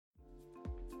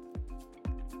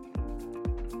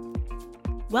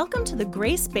Welcome to the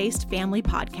Grace-Based Family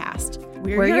Podcast.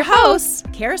 We're your hosts,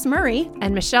 Karis Murray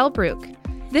and Michelle Brook.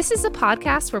 This is a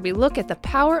podcast where we look at the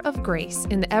power of grace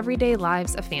in the everyday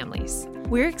lives of families.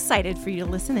 We're excited for you to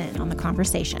listen in on the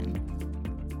conversation.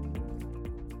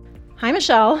 Hi,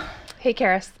 Michelle. Hey,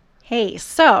 Karis. Hey,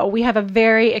 so we have a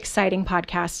very exciting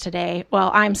podcast today.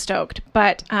 Well, I'm stoked,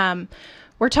 but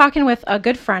we're talking with a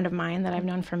good friend of mine that I've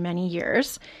known for many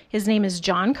years. His name is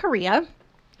John Correia.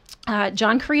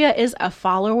 John Correia is a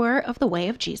follower of the way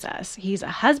of Jesus. He's a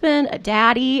husband, a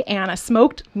daddy, and a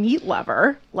smoked meat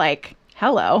lover. Like,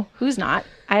 hello, who's not?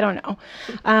 I don't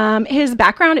know. His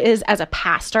background is as a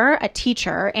pastor, a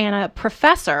teacher, and a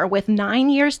professor with 9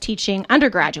 years teaching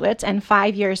undergraduates and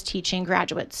 5 years teaching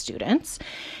graduate students.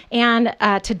 And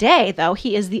today, though,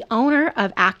 he is the owner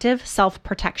of Active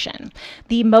Self-Protection,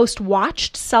 the most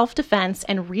watched self-defense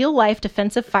and real-life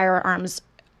defensive firearms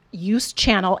use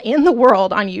channel in the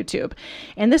world on YouTube.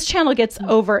 And this channel gets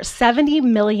over 70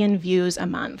 million views a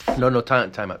month. No,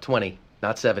 time out. 20,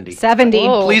 not 70. 70.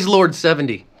 Whoa. Please, Lord,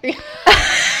 70.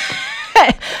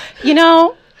 You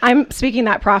know, I'm speaking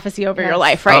that prophecy over your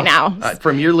life right now.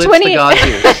 From your lips to God's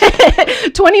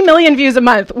ears. 20 million views a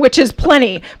month, which is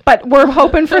plenty, but we're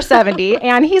hoping for 70.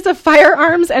 And he's a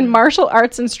firearms and martial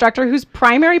arts instructor whose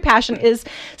primary passion is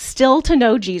still to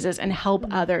know Jesus and help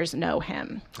others know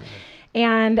him.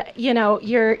 And, you know,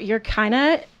 you're kind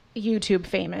of YouTube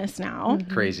famous now.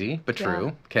 Crazy, but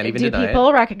true. Can't even Do deny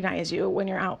people recognize you when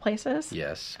you're out places?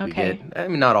 Yes. Okay. I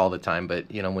mean, not all the time, but,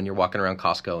 you know, when you're walking around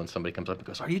Costco and somebody comes up and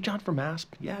goes, "Are you John from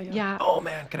Asp?" Yeah. Oh,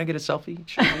 man, can I get a selfie?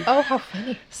 Sure. Oh, how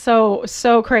funny.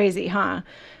 So crazy, huh?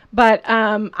 But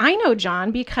I know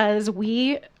John because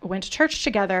we went to church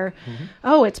together. Mm-hmm.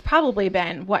 Oh, it's probably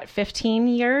been, 15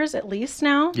 years at least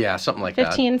now? Yeah, something like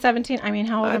 15, 17. I mean,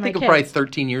 how old are my I think kids? probably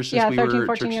 13 years since we 13, were at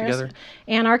 14 church years. together.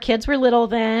 And our kids were little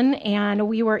then, and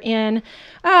we were in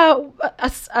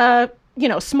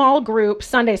small group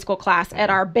Sunday school class at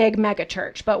our big mega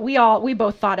church. But we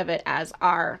both thought of it as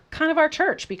our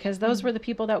church because those were the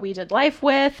people that we did life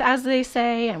with, as they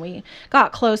say, and we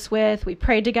got close with. We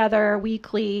prayed together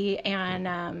weekly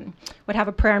and would have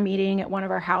a prayer meeting at one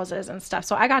of our houses and stuff.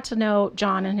 So I got to know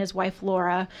John and his wife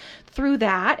Laura through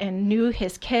that and knew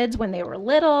his kids when they were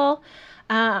little.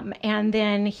 And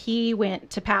then he went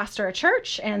to pastor a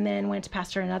church and then went to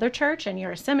pastor another church. And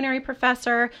you're a seminary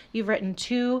professor. You've written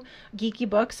 2 geeky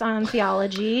books on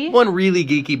theology. One really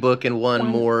geeky book and one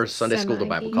more Sunday school to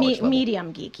Bible college level.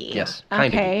 Medium geeky. Yes,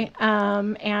 kind of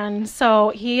geeky. And so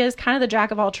he is kind of the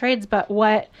jack of all trades. But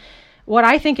what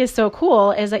I think is so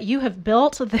cool is that you have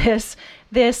built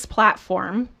this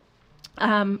platform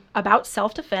about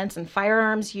self-defense and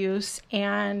firearms use,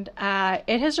 and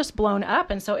it has just blown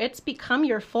up, and so it's become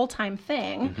your full-time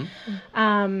thing.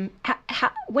 Mm-hmm.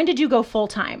 When did you go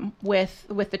full-time with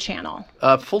the channel?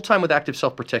 Full-time with Active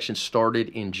Self-Protection started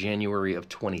in January of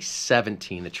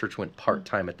 2017. The church went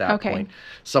part-time at that point.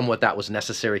 Somewhat that was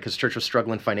necessary because the church was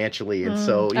struggling financially, and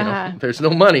so, there's no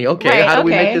money. Okay, how do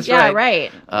we make this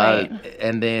right? Right.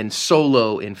 And then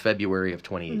solo in February of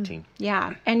 2018.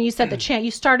 Yeah, and you said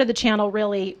you started the channel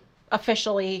really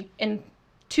officially in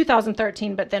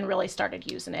 2013, but then really started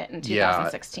using it in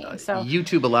 2016. So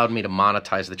YouTube allowed me to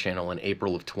monetize the channel in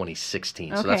April of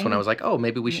 2016. So that's when I was like, oh,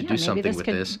 maybe we should do something with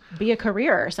this. Be a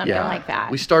career or something like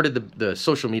that. We started the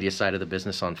social media side of the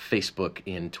business on Facebook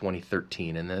in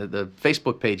 2013, and the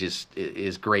Facebook page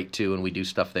is great too, and we do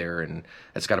stuff there, and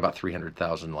it's got about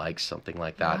 300,000 likes, something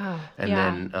like that. Wow. And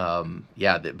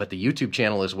then but the YouTube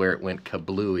channel is where it went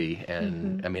kablooey,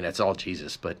 and I mean it's all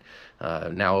Jesus, but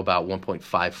now about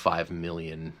 1.55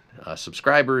 million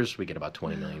subscribers. We get about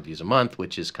 20 million views a month,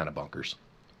 which is kind of bonkers.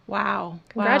 Wow!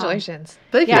 Congratulations!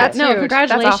 Thank you. Yeah, no, huge.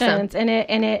 congratulations! Awesome.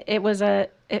 And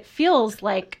it feels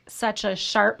like such a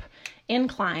sharp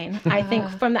incline. I think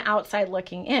from the outside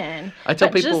looking in. I tell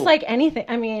people, just like anything.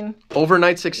 I mean,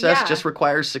 overnight success just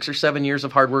requires 6 or 7 years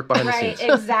of hard work behind the scenes.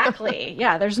 Right? Exactly.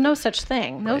 Yeah. There's no such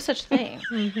thing. No such thing.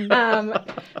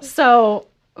 So,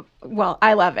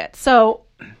 I love it. So,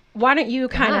 why don't you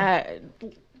kind of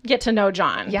get to know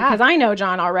John? Yeah. Because I know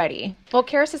John already. Well,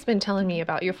 Karis has been telling me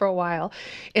about you for a while.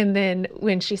 And then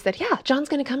when she said, John's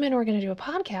going to come in, we're going to do a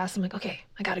podcast. I'm like, okay,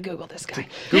 I got to Google this guy.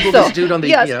 Google this dude on the...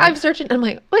 Yes, I'm searching. I'm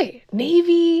like, wait,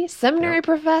 Navy, seminary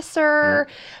professor,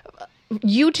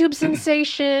 YouTube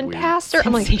sensation, pastor.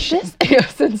 I'm like, this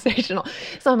sensational.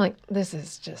 So I'm like, this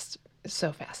is just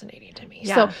so fascinating to me.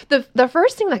 Yeah. So the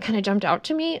first thing that kind of jumped out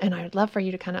to me, and I would love for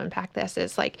you to kind of unpack this,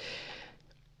 is like,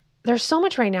 there's so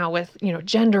much right now with,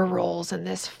 gender roles and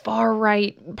this far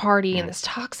right party and this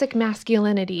toxic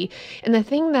masculinity. And the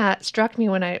thing that struck me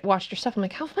when I watched your stuff, I'm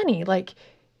like, how funny. Like,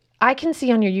 I can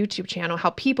see on your YouTube channel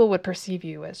how people would perceive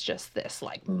you as just this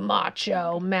like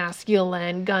macho,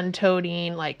 masculine,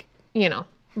 gun-toting, like, you know,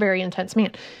 very intense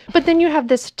man. But then you have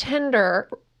this tender,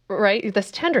 right?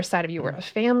 This tender side of you. You're a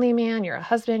family man, you're a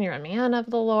husband, you're a man of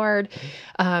the Lord,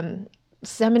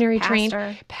 seminary trained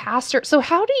pastor. So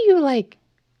how do you like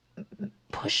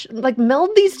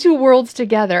meld these two worlds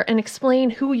together and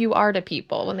explain who you are to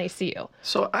people when they see you?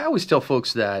 So I always tell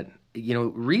folks that, you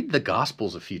know, read the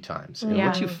Gospels a few times. And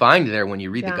what you find there when you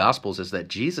read the Gospels is that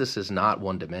Jesus is not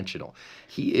one-dimensional.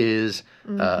 He is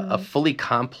a fully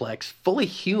complex, fully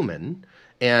human,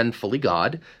 and fully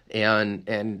God.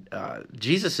 And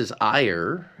Jesus's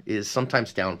ire is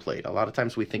sometimes downplayed. A lot of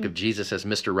times we think of Jesus as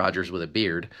Mr. Rogers with a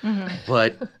beard,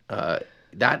 but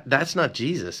that's not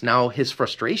Jesus. Now, his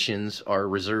frustrations are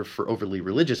reserved for overly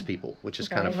religious people, which is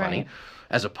kind of funny,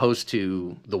 as opposed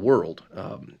to the world.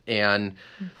 And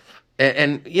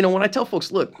you know, when I tell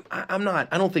folks, look, I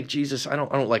don't think Jesus, I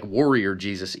don't like warrior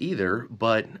Jesus either,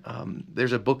 but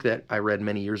there's a book that I read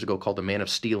many years ago called The Man of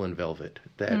Steel and Velvet,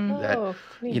 that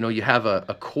you know, you have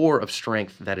a core of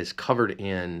strength that is covered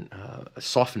in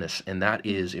softness, and that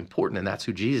is important, and that's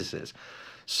who Jesus is.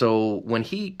 So when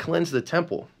he cleansed the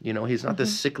temple, you know, he's not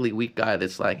this sickly, weak guy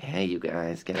that's like, hey, you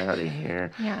guys, get out of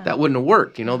here. That wouldn't have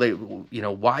worked. You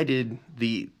know, why did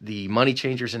the money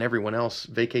changers and everyone else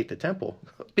vacate the temple?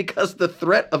 Because the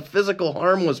threat of physical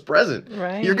harm was present.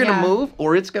 Right. You're going to move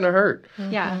or it's going to hurt.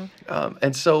 Yeah.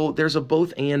 And so there's a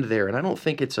both and there. And I don't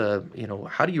think it's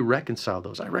how do you reconcile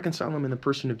those? I reconcile them in the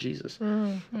person of Jesus.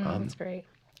 That's great.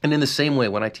 And in the same way,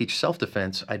 when I teach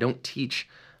self-defense, I don't teach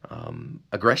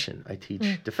aggression. I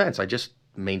teach defense. I just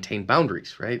maintain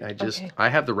boundaries, right? I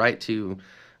have the right to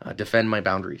defend my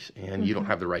boundaries, and you don't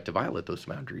have the right to violate those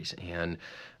boundaries. And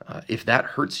if that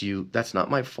hurts you, that's not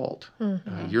my fault.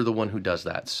 You're the one who does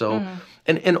that. So,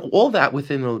 and all that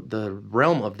within the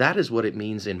realm of that is what it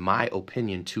means, in my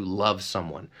opinion, to love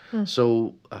someone.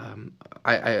 So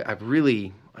I've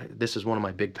really, this is one of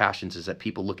my big passions, is that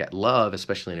people look at love,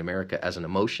 especially in America, as an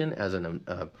emotion, as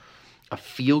a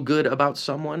feel good about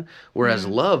someone, whereas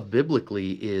love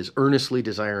biblically is earnestly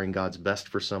desiring God's best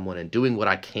for someone and doing what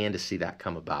I can to see that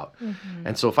come about.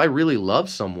 And so if I really love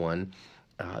someone,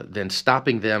 then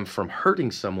stopping them from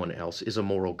hurting someone else is a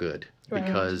moral good,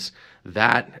 because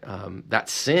that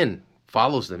sin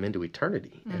follows them into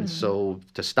eternity. And so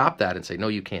to stop that and say, no,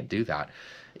 you can't do that,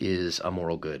 is a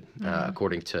moral good,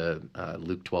 according to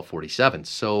Luke 12:47.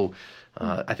 So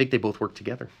I think they both work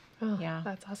together. Oh, yeah,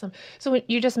 that's awesome. So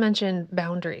you just mentioned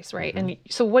boundaries, right? And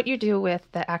so what you do with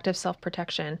the active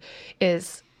self-protection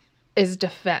is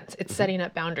defense. It's setting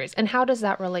up boundaries. And how does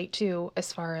that relate to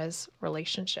as far as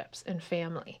relationships and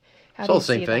family? How it's all the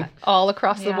same thing. All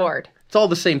across the board. It's all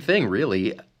the same thing,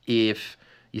 really. If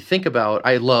you think about,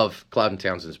 I love Cloud and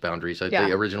Townsend's Boundaries,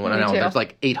 the original one. I know there's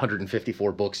like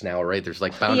 854 books now, right? There's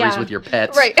like Boundaries with your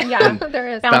pets. Right. Yeah, there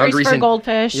is. Boundaries for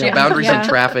goldfish. Boundaries in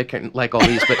traffic, and like all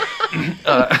these.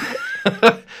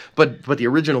 But the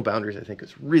original Boundaries, I think,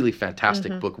 is really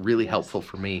fantastic book, really helpful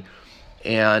for me.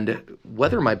 And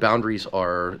whether my boundaries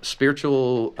are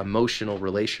spiritual, emotional,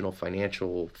 relational,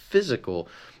 financial, physical,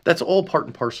 that's all part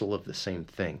and parcel of the same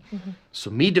thing.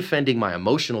 So me defending my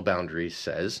emotional boundaries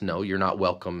says, no, you're not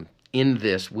welcome in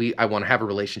this. I want to have a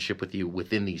relationship with you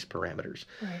within these parameters.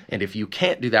 Right. And if you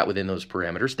can't do that within those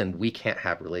parameters, then we can't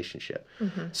have a relationship.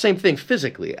 Same thing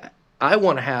physically. I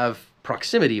want to have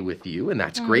proximity with you, and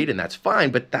that's great, and that's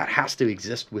fine, but that has to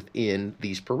exist within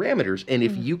these parameters. And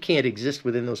if you can't exist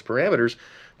within those parameters,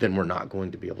 then we're not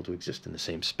going to be able to exist in the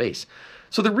same space.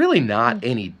 So they're really not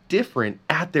any different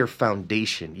at their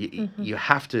foundation. You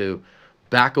have to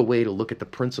back away to look at the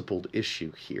principled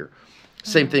issue here.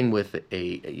 Same thing with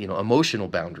emotional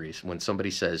boundaries. When somebody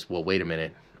says, well, wait a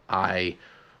minute,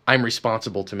 I'm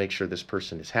responsible to make sure this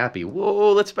person is happy.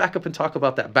 Whoa, let's back up and talk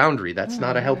about that boundary. That's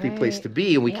not a healthy place to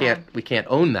be, and we can't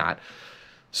own that.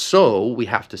 So we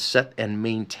have to set and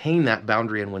maintain that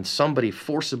boundary, and when somebody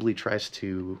forcibly tries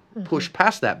to push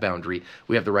past that boundary,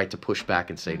 we have the right to push back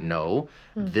and say, no,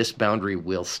 this boundary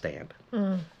will stand.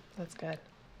 That's good.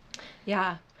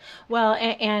 Yeah. Well,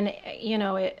 and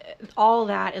all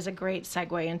that is a great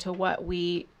segue into what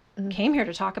we came here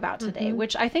to talk about today,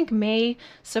 which I think may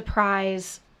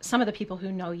surprise some of the people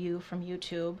who know you from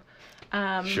YouTube.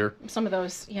 Sure. Some of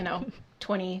those,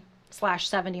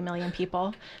 20/70 million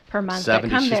people per month 70,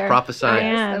 that come she's there. prophesying.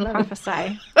 I am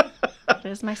prophesy. It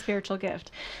is my spiritual gift.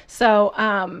 So,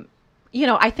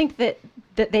 I think that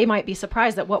they might be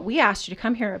surprised that what we asked you to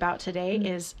come here about today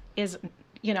is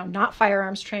not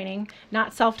firearms training,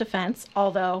 not self-defense,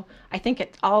 although I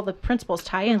think all the principles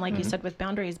tie in, like you said, with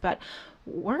boundaries. But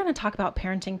we're going to talk about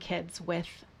parenting kids with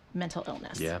mental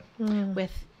illness. Yeah.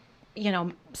 With,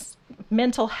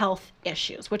 mental health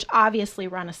issues, which obviously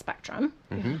run a spectrum.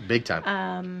 Big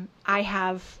time. I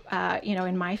have,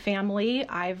 in my family,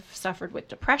 I've suffered with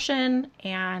depression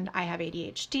and I have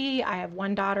ADHD. I have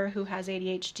one daughter who has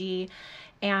ADHD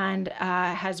and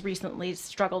has recently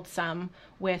struggled some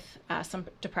with some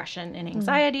depression and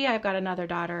anxiety. I've got another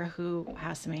daughter who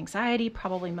has some anxiety,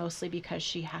 probably mostly because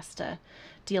she has to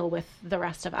deal with the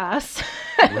rest of us.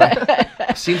 Right.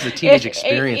 It seems the teenage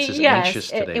experience is anxious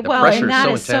today. The pressure and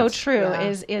that is so intense. So true,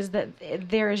 is that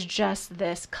there is just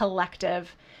this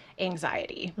collective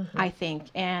anxiety, I think.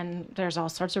 And there's all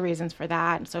sorts of reasons for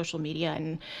that, and social media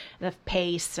and the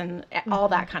pace and all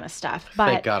that kind of stuff. But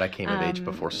thank God I came of age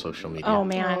before social media. Oh,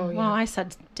 man. Oh, yeah. Well, I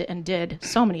said and did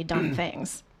so many dumb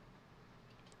things.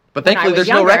 But thankfully, there's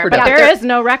no record. But there is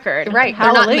no record. Right.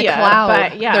 Hallelujah. They're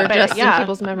not in the cloud. But, they're just in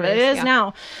people's memories. It is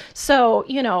now. So,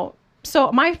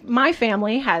 so my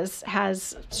family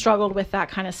has struggled with that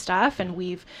kind of stuff. And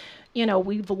we've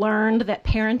learned that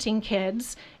parenting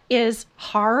kids is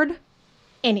hard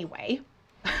anyway.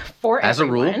 For as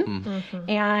everyone. A rule.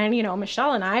 And,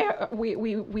 Michelle and I, we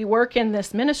work in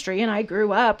this ministry, and I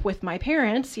grew up with my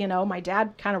parents. My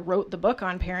dad kind of wrote the book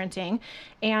on parenting,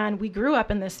 and we grew up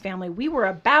in this family. We were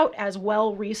about as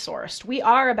well resourced. We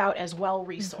are about as well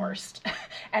resourced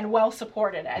and well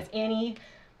supported as any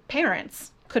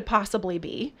parents could possibly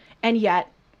be. And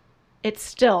yet it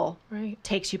still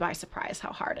takes you by surprise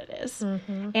how hard it is.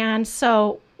 And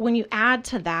so when you add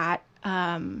to that,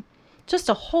 just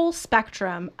a whole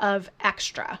spectrum of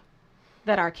extra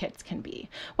that our kids can be.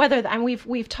 And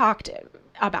we've talked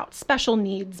about special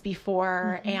needs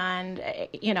before, and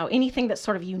anything that's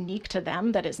sort of unique to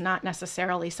them that is not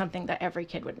necessarily something that every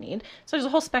kid would need. So there's a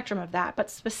whole spectrum of that,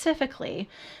 but specifically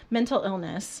mental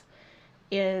illness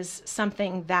is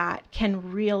something that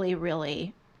can really,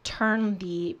 really turn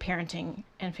the parenting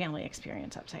and family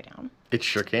experience upside down. It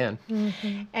sure can.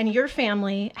 And your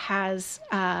family has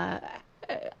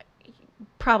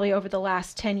probably over the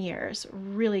last 10 years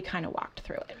really kind of walked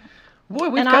through it. Boy,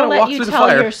 we've and got to walk through the fire. I'll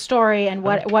let you tell your story and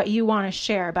what you want to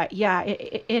share. But yeah,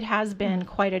 it has been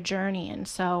quite a journey. And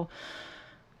so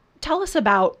tell us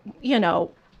about,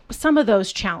 some of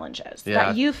those challenges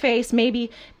that you face. Maybe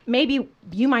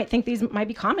you might think these might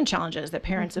be common challenges that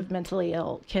parents of mentally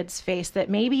ill kids face, that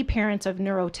maybe parents of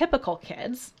neurotypical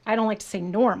kids, I don't like to say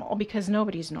normal because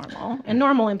nobody's normal. And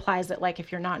normal implies that, like,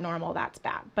 if you're not normal, that's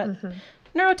bad. But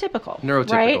neurotypical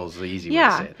right? is the easy way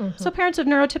to say it. So parents of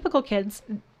neurotypical kids,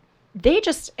 they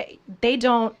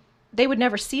would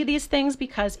never see these things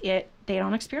because they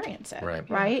don't experience it.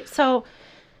 Right. So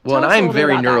well, and I'm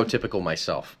very neurotypical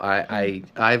myself.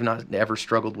 I've not ever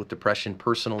struggled with depression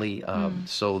personally.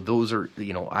 So those are,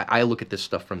 I look at this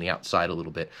stuff from the outside a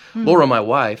little bit. Laura, my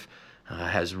wife,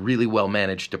 has really well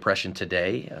managed depression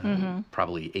today.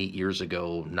 Probably 8 years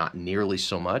ago, not nearly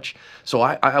so much. So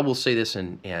I will say this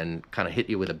and kind of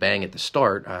hit you with a bang at the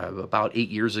start. About 8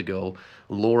 years ago,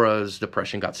 Laura's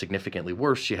depression got significantly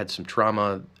worse. She had some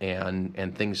trauma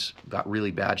and things got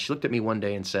really bad. She looked at me one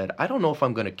day and said, I don't know if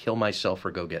I'm going to kill myself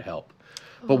or go get help.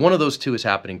 But one of those two is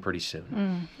happening pretty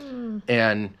soon.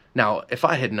 And now, if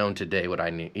I had known today what I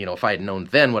knew, if I had known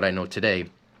then what I know today,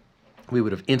 we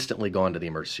would have instantly gone to the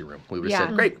emergency room. We would have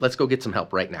said, great, let's go get some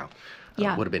help right now.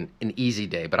 Would have been an easy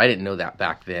day, but I didn't know that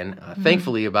back then.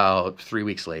 Thankfully, about 3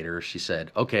 weeks later, she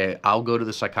said, okay, I'll go to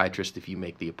the psychiatrist if you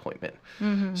make the appointment.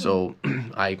 So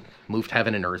I moved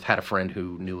heaven and earth, had a friend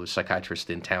who knew a psychiatrist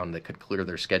in town that could clear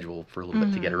their schedule for a little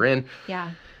bit to get her in.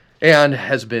 And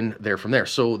has been there from there.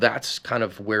 So that's kind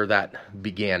of where that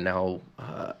began. Now,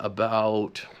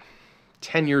 about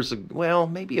 10 years ago, well,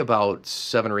 maybe about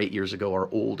 7 or 8 years ago, our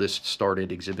oldest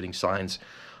started exhibiting signs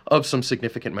of some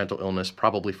significant mental illness,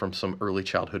 probably from some early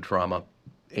childhood trauma.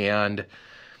 And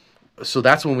so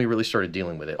that's when we really started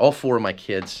dealing with it. All 4 of my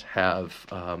kids have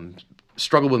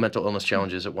struggled with mental illness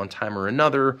challenges at one time or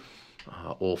another.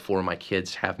 All 4 of my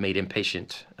kids have made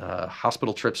inpatient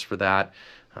hospital trips for that.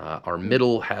 Our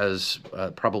middle has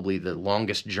probably the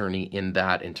longest journey in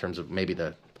that, in terms of maybe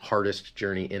the hardest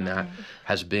journey in that,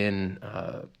 has been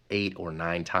 8 or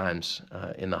 9 times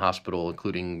in the hospital,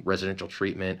 including residential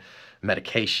treatment,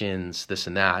 medications, this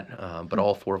and that. But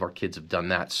all 4 of our kids have done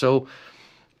that. So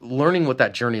learning what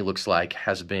that journey looks like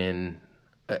has been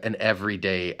an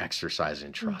everyday exercise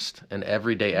in trust, an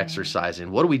everyday exercise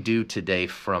in what do we do today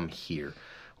from here.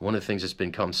 One of the things that's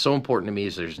become so important to me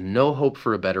is there's no hope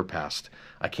for a better past.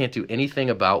 I can't do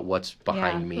anything about what's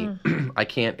behind me. I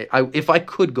can't. If I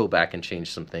could go back and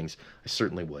change some things, I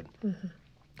certainly would.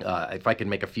 If I could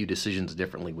make a few decisions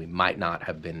differently, we might not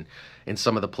have been in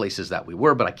some of the places that we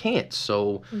were, but I can't.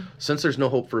 So since there's no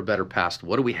hope for a better past,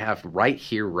 what do we have right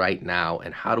here, right now,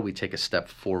 and how do we take a step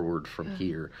forward from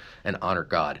here and honor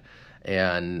God?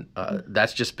 And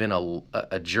that's just been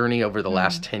a journey over the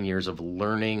last 10 years of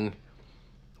learning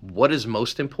what is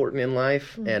most important in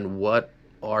life and what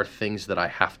are things that I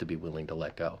have to be willing to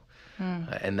let go.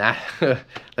 And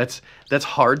that's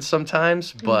hard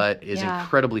sometimes, but is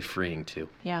incredibly freeing too.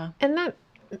 Yeah. And that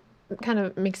kind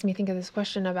of makes me think of this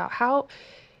question about how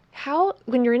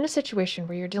when you're in a situation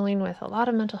where you're dealing with a lot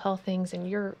of mental health things and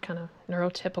you're kind of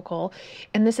neurotypical,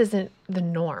 and this isn't the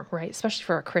norm, right? Especially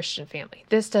for a Christian family.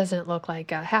 This doesn't look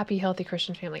like a happy, healthy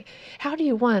Christian family. How do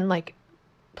you,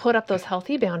 put up those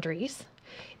healthy boundaries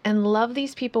and love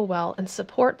these people well and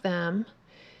support them,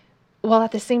 while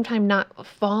at the same time not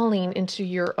falling into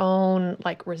your own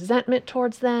resentment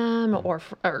towards them or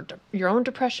your own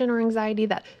depression or anxiety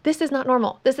that this is not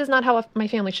normal. This is not how my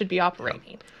family should be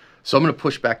operating. So I'm going to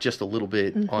push back just a little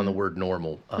bit on the word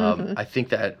normal. I think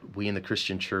that we in the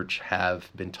Christian church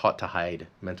have been taught to hide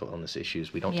mental illness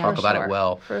issues. We don't talk about it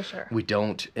well. For sure. We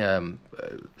don't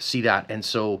see that. And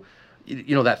so,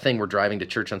 that thing, we're driving to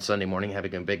church on Sunday morning,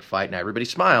 having a big fight, and everybody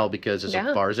smile because as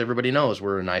far as everybody knows,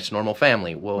 we're a nice, normal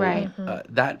family. Well,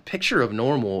 that picture of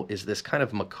normal is this kind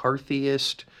of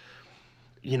McCarthyist,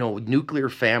 nuclear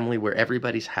family where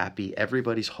everybody's happy,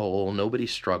 everybody's whole, nobody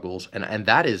struggles, and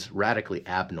that is radically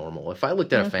abnormal. If I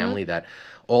looked at a family that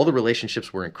all the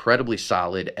relationships were incredibly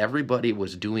solid, everybody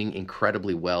was doing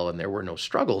incredibly well, and there were no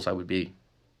struggles,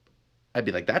 I'd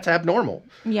be like, that's abnorable.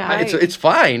 Yeah. It's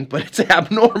fine, but it's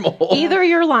abnormal. Either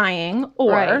you're lying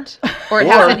or it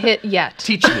hasn't hit yet.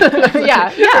 Teach me.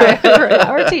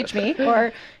 or teach me,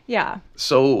 or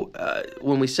So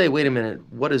when we say, wait a minute,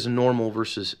 what is normal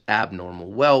versus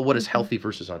abnormal? Well, what is healthy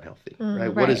versus unhealthy,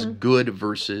 right? What is good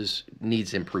versus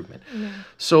needs improvement? Yeah.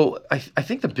 So I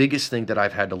think the biggest thing that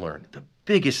I've had to learn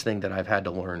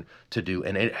to do,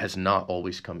 and it has not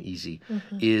always come easy,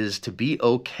 is to be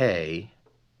okay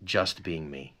just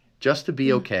being me. Just to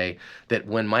be okay that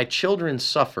when my children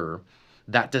suffer,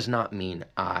 that does not mean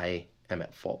I am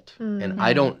at fault. And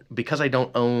because I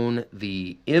don't own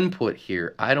the input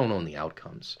here, I don't own the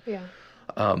outcomes. Yeah.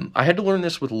 I had to learn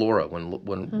this with Laura when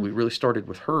we really started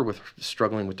with her with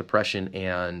struggling with depression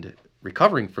and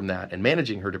recovering from that and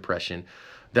managing her depression,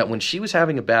 that when she was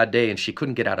having a bad day and she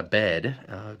couldn't get out of bed,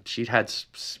 she'd had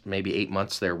maybe 8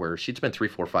 months there where she'd spend 3,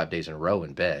 4, 5 days in a row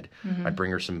in bed. I'd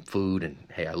bring her some food and,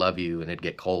 hey, I love you, and it'd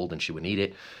get cold and she wouldn't eat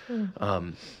it.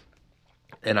 And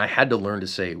I had to learn to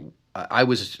say, I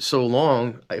was as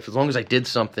long as I did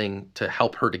something to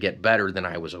help her to get better, then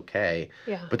I was okay.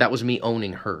 Yeah. But that was me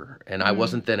owning her. And I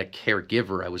wasn't then a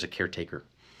caregiver, I was a caretaker.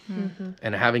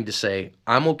 And having to say,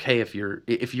 I'm okay if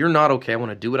you're not okay, I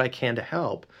want to do what I can to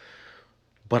help.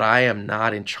 But I am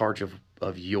not in charge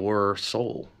of your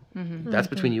soul. That's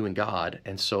between you and God.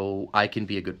 And so I can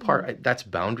be a good part. That's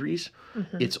boundaries.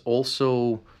 It's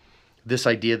also this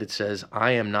idea that says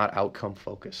I am not outcome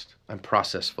focused. I'm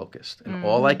process focused. And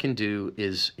all I can do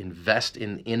is invest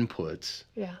in inputs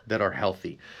that are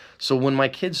healthy. So when my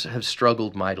kids have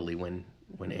struggled mightily, when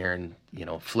Aaron,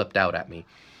 flipped out at me,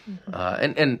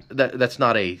 and that's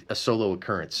not a solo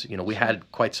occurrence. We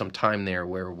had quite some time there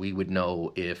where we would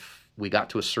know if we got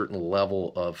to a certain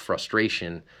level of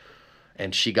frustration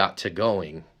and she got to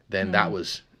going, then that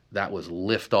was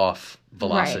lift off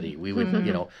velocity. Right. We would,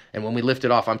 and when we lifted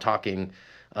off, I'm talking,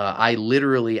 I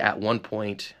literally at one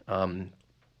point,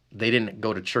 they didn't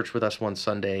go to church with us one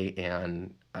Sunday,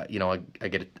 and, I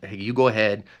get, hey, you go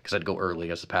ahead, because I'd go early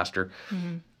as the pastor,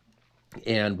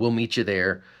 and we'll meet you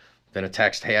there. Then a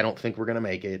text, hey, I don't think we're going to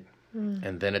make it.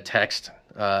 And then a text,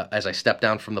 as I step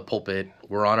down from the pulpit,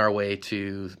 we're on our way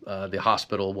to the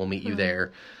hospital. We'll meet you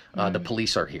there. The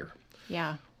police are here.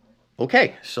 Yeah.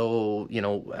 Okay, so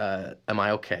am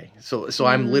I okay? So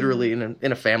I'm literally in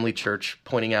a family church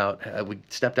pointing out. We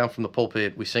step down from the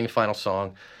pulpit. We sing a final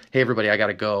song. Hey, everybody, I got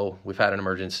to go. We've had an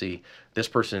emergency. This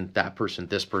person, that person,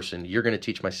 this person. You're going to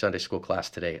teach my Sunday school class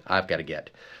today. I've got to get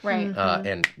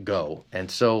and go. And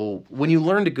so when you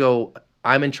learn to go,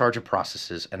 I'm in charge of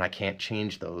processes, and I can't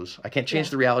change those. I can't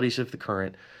change the realities of the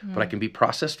current, but I can be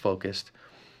process-focused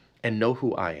and know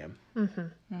who I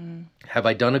am. Have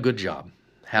I done a good job?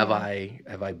 Have I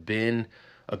been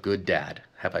a good dad?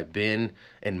 Have I been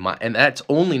and that's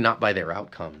only not by their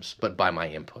outcomes, but by my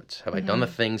inputs. Have I done the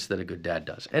things that a good dad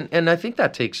does? And I think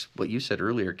that takes what you said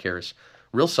earlier, Karis,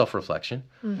 real self-reflection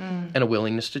and a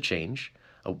willingness to change.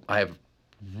 I have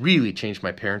really changed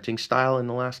my parenting style in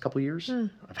the last couple of years.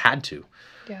 I've had to.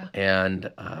 Yeah.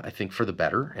 And I think for the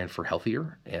better and for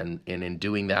healthier. And in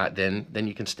doing that, then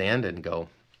you can stand and go,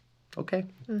 okay,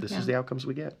 this is the outcomes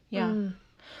we get. Yeah.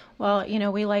 Well,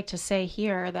 we like to say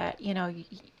here that,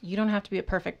 you don't have to be a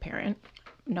perfect parent.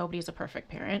 Nobody's a perfect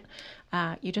parent.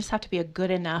 You just have to be a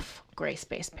good enough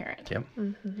grace-based parent. Yep.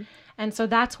 And so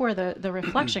that's where the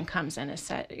reflection comes in, is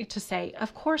to say,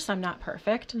 of course I'm not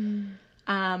perfect,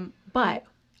 but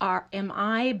am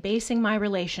I basing my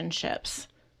relationships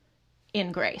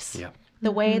in grace? Yeah.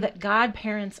 The way that God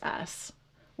parents us,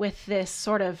 with this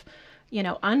sort of,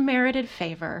 unmerited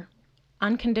favor,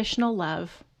 unconditional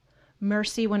love,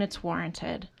 mercy when it's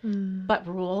warranted, but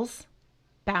rules,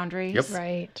 boundaries, Yep.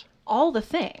 Right. all the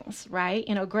things, right?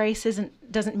 Grace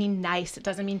doesn't mean nice. It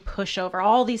doesn't mean pushover.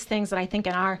 All these things that I think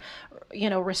in our,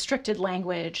 restricted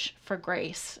language for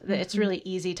grace, that it's really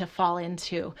easy to fall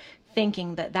into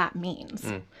thinking that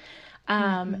means.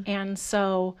 And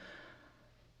so,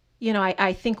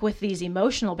 I think with these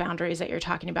emotional boundaries that you're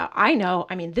talking about,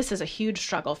 this is a huge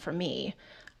struggle for me.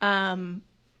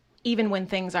 Even when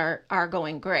things are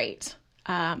going great.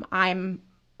 I'm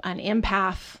an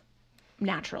empath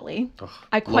naturally.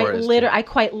 I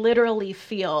quite literally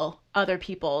feel other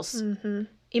people's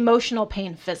emotional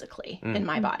pain physically in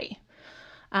my body.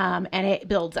 And it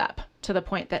builds up to the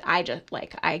point that I just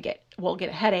will get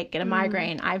a headache, get a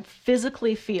migraine. I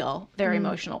physically feel their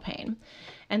emotional pain.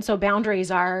 And so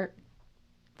boundaries are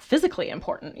physically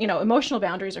important. Emotional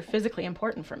boundaries are physically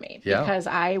important for me because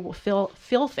I will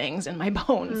feel things in my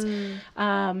bones.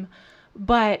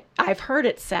 But I've heard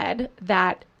it said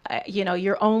that,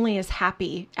 you're only as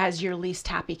happy as your least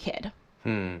happy kid.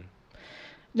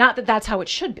 Not that that's how it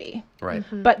should be. Right.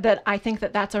 But that I think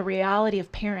that that's a reality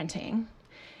of parenting,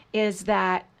 is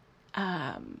that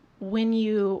when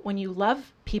you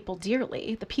love people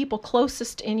dearly, the people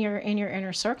closest in your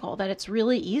inner circle, that it's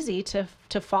really easy to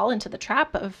fall into the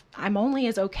trap of, I'm only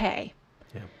as okay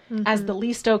as the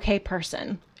least okay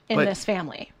person in this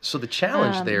family. So the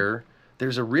challenge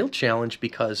there's a real challenge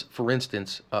because, for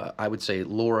instance, I would say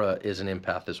Laura is an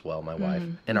empath as well, my wife,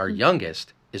 and our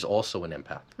youngest is also an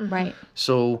empath. Right.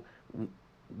 So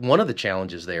one of the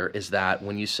challenges there is that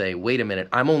when you say, wait a minute,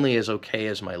 I'm only as okay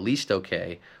as my least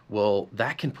okay, well,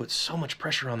 that can put so much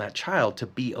pressure on that child to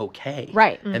be okay.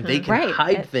 Right. And they can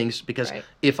hide things because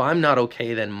if I'm not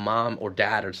okay, then mom or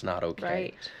dad is not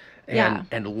okay. Right.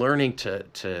 And learning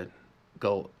to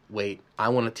go, wait, I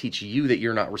want to teach you that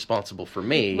you're not responsible for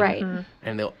me. Right.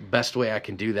 And the best way I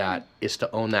can do that is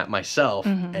to own that myself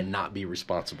and not be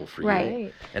responsible for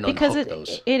you. And because unhook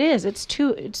those. It's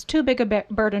too big a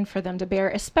burden for them to bear,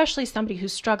 especially somebody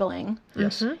who's struggling.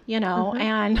 Yes.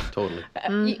 And Totally.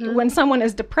 when someone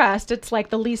is depressed, it's like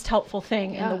the least helpful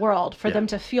thing in the world for them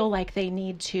to feel like they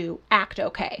need to act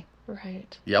okay.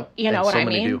 Right. Yep. You know what I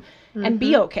mean? Do. And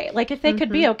be okay. Like if they could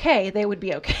be okay, they would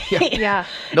be okay. Yeah.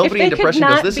 Nobody in depression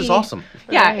goes, this is awesome.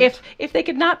 Yeah. Right. If they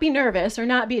could not be nervous or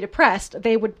not be depressed,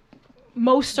 they would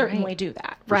most certainly do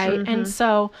that. Right. sure. And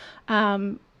so,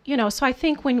 so I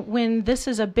think when this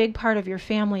is a big part of your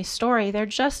family story, there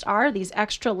just are these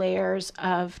extra layers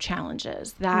of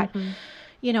challenges that,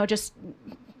 just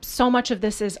so much of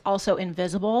this is also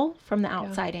invisible from the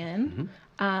outside in.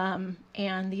 And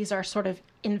these are sort of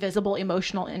invisible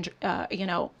emotional,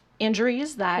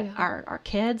 injuries that our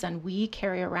kids and we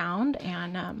carry around.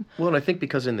 And well, and I think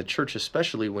because in the church,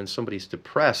 especially when somebody's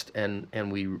depressed and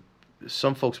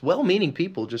some folks, well-meaning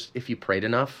people, just if you prayed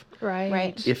enough,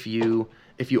 right. if you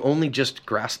only just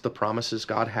grasped the promises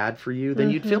God had for you,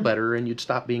 then you'd feel better and you'd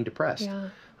stop being depressed. Yeah.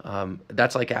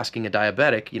 That's like asking a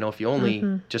diabetic, if you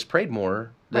only just prayed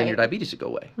more, then your diabetes would go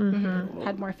away.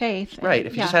 Had more faith. Right.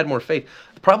 If you just had more faith.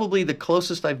 Probably the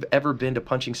closest I've ever been to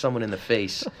punching someone in the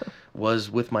face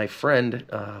was with my friend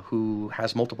who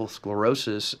has multiple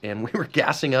sclerosis, and we were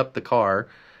gassing up the car,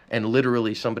 and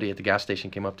literally somebody at the gas station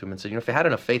came up to him and said, if you had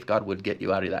enough faith, God would get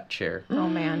you out of that chair. Oh,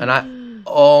 man. And I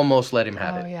almost let him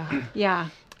have it. Yeah. Yeah.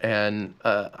 And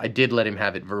I did let him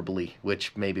have it verbally,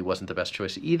 which maybe wasn't the best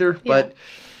choice either. But,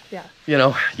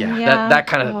 that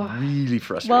kind of really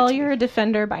frustrates me. Well, you're a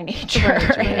defender by nature.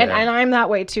 Right. And I'm that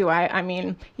way too. I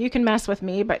mean, you can mess with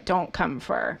me, but don't come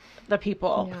for the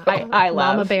people I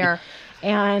love. Mama bear.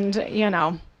 And,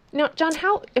 Now, John,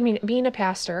 being a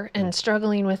pastor and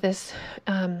struggling with this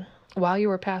while you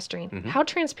were pastoring, how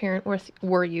transparent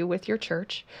were you with your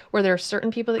church? Were there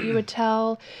certain people that you would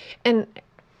tell? And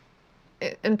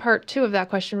part two of that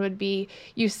question would be,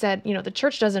 you said, the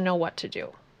church doesn't know what to do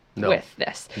with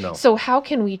this. No. So how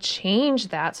can we change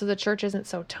that so the church isn't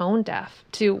so tone deaf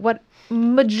to what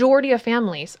majority of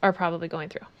families are probably going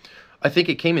through? I think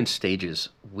it came in stages.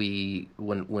 When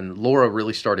Laura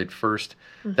really started first,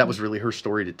 that was really her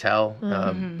story to tell.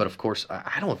 But of course,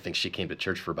 I don't think she came to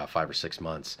church for about 5 or 6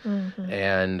 months,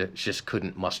 and just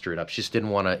couldn't muster it up. She just didn't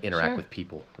want to interact with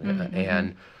people.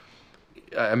 And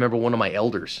I remember one of my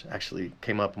elders actually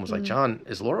came up and was like, "John,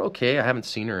 is Laura okay? I haven't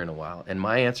seen her in a while." And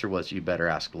my answer was, "You better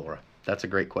ask Laura. That's a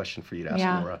great question for you to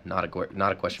ask Laura, not a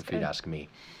question for you to ask me."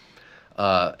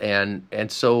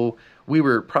 And so we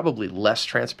were probably less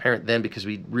transparent then because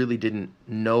we really didn't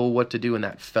know what to do, and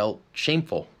that felt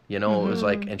shameful. It was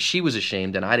like, and she was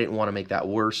ashamed, and I didn't want to make that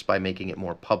worse by making it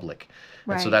more public.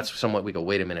 Right. And so that's somewhat we go,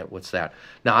 wait a minute, what's that?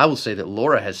 Now, I will say that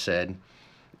Laura has said,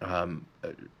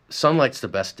 sunlight's the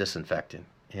best disinfectant,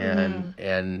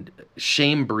 and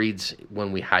shame breeds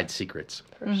when we hide secrets.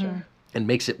 For sure. And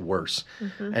makes it worse.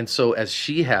 And so as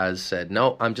she has said,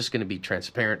 no, I'm just going to be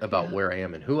transparent about where I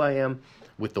am and who I am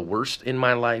with the worst in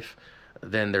my life,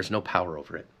 then there's no power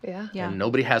over it. Yeah. And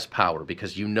nobody has power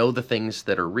because you know the things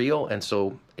that are real. And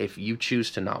so if you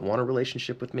choose to not want a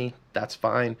relationship with me, that's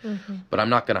fine. But I'm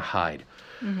not going to hide.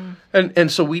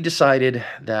 And so we decided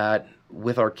that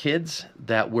with our kids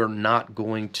that we're not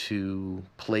going to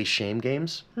play shame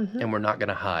games and we're not going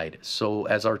to hide. So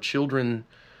as our children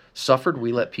suffered,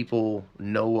 we let people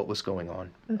know what was going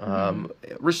on,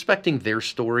 respecting their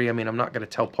story. I mean, I'm not going to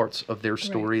tell parts of their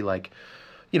story, like,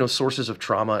 sources of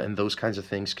trauma and those kinds of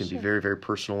things can be very, very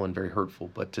personal and very hurtful.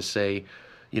 But to say,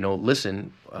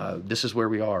 listen, this is where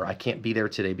we are. I can't be there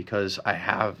today because I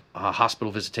have a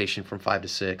hospital visitation from 5 to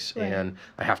 6 and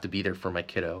I have to be there for my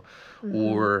kiddo.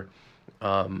 Or,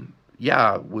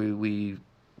 we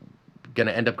going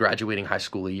to end up graduating high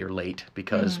school a year late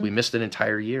because we missed an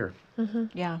entire year.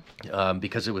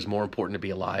 Because it was more important to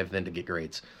be alive than to get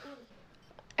grades.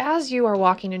 As you are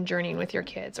walking and journeying with your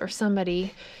kids or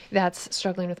somebody that's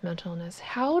struggling with mental illness,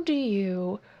 how do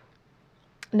you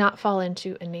not fall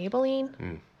into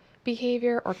enabling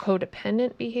behavior or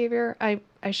codependent behavior? I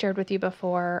shared with you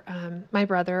before, my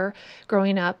brother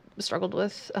growing up struggled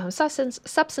with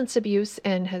substance abuse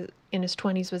and in his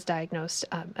 20s was diagnosed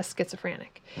as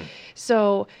schizophrenic.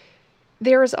 So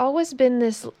there's always been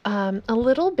this, a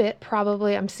little bit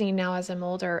probably I'm seeing now as I'm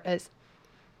older, as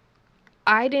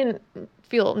I didn't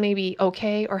feel maybe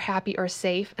okay or happy or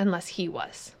safe unless he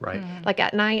was. Right. Like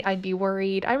at night, I'd be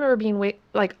worried. I remember being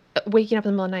waking up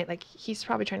in the middle of the night, like he's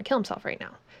probably trying to kill himself right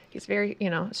now. He's very,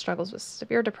 struggles with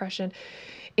severe depression,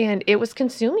 and it was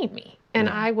consuming me. And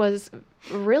I was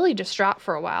really distraught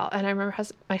for a while. And I remember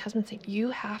my husband saying,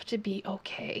 "You have to be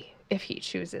okay if he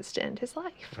chooses to end his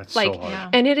life." That's so hard.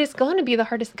 And it is going to be the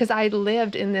hardest because I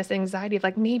lived in this anxiety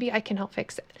of maybe I can help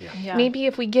fix it. Maybe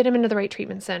if we get him into the right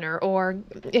treatment center, or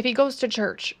if he goes to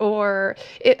church, or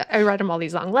I read him all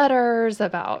these long letters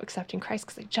about accepting Christ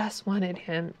because I just wanted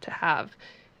him to have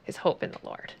his hope in the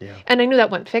Lord. And I knew that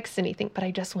wouldn't fix anything, but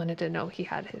I just wanted to know he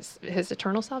had his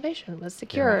eternal salvation was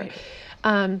secure.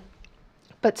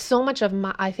 But so much of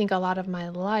I think a lot of my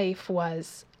life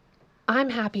was, I'm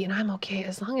happy and I'm okay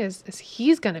as long as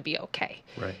he's going to be okay.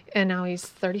 Right. And now he's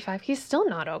 35. He's still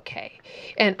not okay.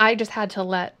 And I just had to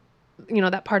let,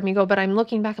 that part of me go. But I'm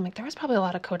looking back, I'm like, there was probably a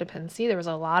lot of codependency. There was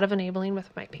a lot of enabling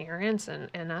with my parents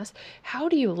and us. How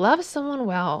do you love someone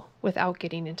well without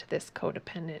getting into this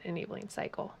codependent enabling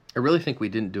cycle? I really think we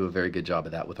didn't do a very good job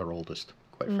of that with our oldest,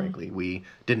 quite frankly. We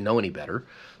didn't know any better.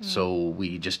 So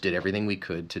we just did everything we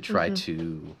could to try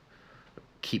to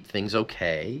keep things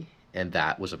okay. And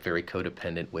that was a very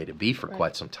codependent way to be for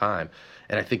quite some time.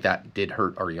 And I think that did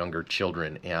hurt our younger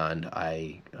children, and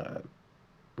I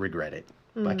regret it.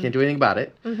 I can't do anything about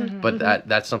it, but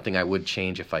that's something I would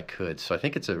change if I could. So I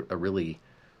think it's a really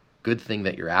good thing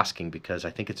that you're asking, because I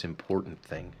think it's an important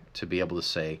thing to be able to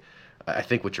say, I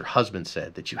think what your husband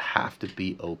said, that you have to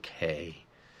be okay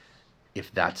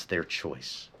if that's their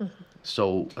choice.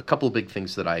 So a couple of big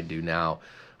things that I do now,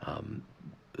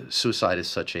 suicide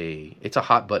is it's a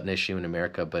hot button issue in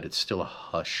America, but it's still a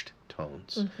hushed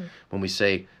tones. When we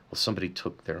say, well, somebody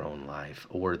took their own life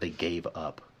or they gave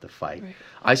up the fight,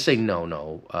 I say,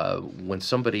 no. When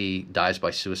somebody dies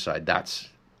by suicide, that's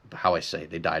how I say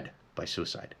they died by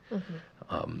suicide.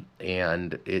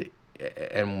 And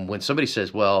when somebody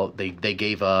says, well, they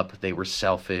gave up, they were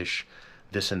selfish,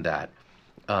 this and that,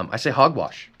 I say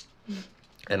hogwash.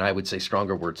 And I would say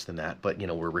stronger words than that, but,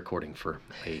 we're recording for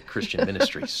a Christian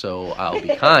ministry, so I'll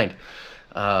be kind.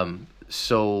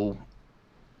 So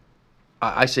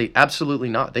I say absolutely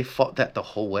not. They fought that the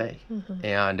whole way.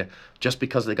 And just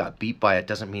because they got beat by it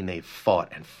doesn't mean they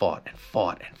fought and fought and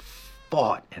fought and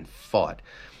fought and fought.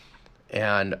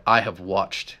 And I have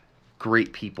watched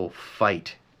great people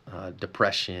fight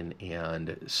depression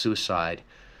and suicide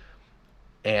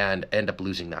and end up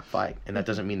losing that fight. And that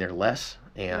doesn't mean they're less.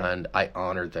 And I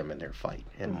honor them in their fight.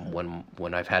 And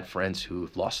when I've had friends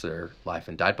who've lost their life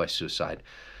and died by suicide,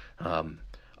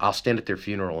 I'll stand at their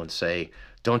funeral and say,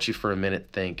 don't you for a minute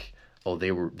think, oh,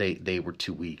 they were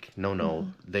too weak. No,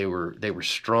 they were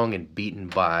strong and beaten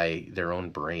by their own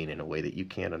brain in a way that you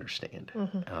can't understand.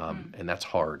 And that's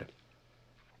hard.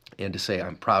 And to say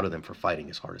I'm proud of them for fighting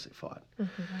as hard as they fought.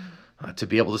 To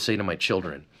be able to say to my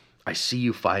children, I see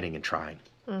you fighting and trying.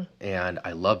 And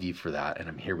I love you for that, and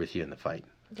I'm here with you in the fight.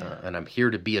 And I'm here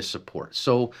to be a support.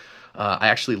 So I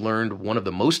actually learned one of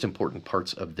the most important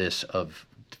parts of this, of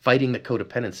fighting the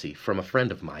codependency, from a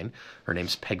friend of mine. Her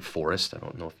name's Peg Forrest. I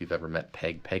don't know if you've ever met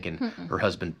Peg. Peg and her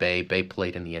husband, Bay. Bay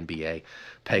played in the NBA.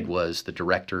 Peg was the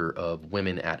director of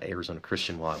women at Arizona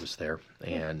Christian while I was there.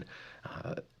 And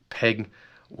Peg,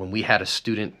 when we had a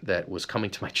student that was coming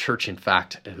to my church, in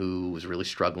fact, who was really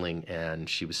struggling, and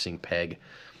she was seeing Peg,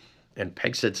 and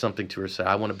Peg said something to her, said,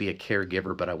 I want to be a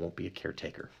caregiver, but I won't be a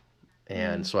caretaker.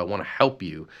 And so I want to help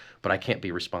you, but I can't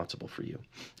be responsible for you.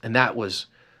 And that was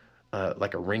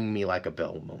like a ring me like a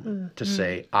bell moment to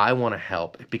say, I want to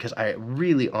help, because I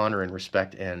really honor and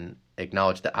respect and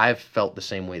acknowledge that I've felt the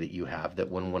same way that you have, that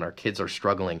when our kids are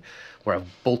struggling, where I've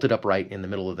bolted upright in the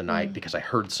middle of the night because I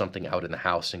heard something out in the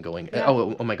house and going,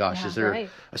 oh my gosh, is there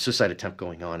a suicide attempt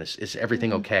going on? Is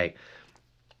everything okay?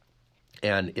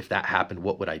 And if that happened,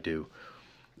 what would I do?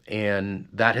 And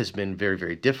that has been very,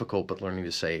 very difficult, but learning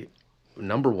to say,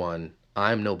 number one,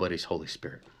 I'm nobody's Holy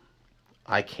Spirit.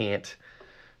 I can't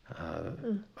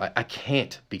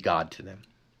be God to them.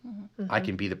 I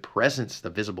can be the presence,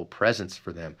 the visible presence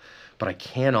for them, but I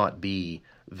cannot be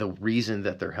the reason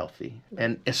that they're healthy.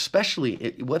 And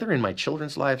especially, whether in my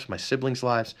children's lives, my siblings'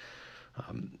 lives,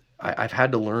 I've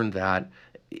had to learn that,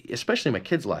 especially in my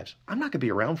kids' lives, I'm not going to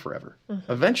be around forever.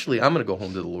 Eventually, I'm going to go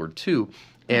home to the Lord too,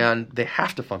 and they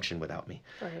have to function without me.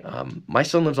 My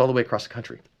son lives all the way across the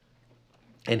country,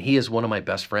 and he is one of my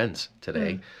best friends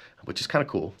today, which is kind of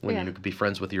cool when you can be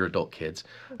friends with your adult kids.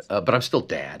 But I'm still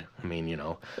dad. I mean,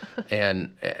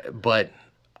 but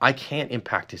I can't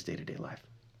impact his day-to-day life.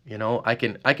 I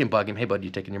can bug him. Hey, bud, you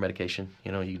taking your medication?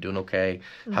 You doing okay?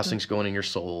 How's things going in your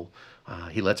soul?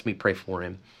 He lets me pray for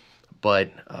him.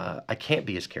 But I can't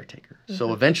be his caretaker.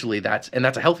 So eventually that's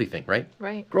a healthy thing, right?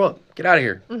 Right. Grow up. Get out of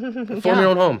here. Form your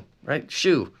own home, right?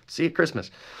 Shoo. See you at Christmas.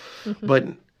 But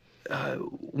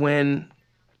when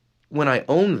I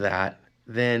own that,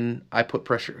 then I put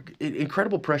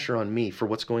incredible pressure on me for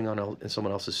what's going on in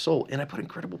someone else's soul. And I put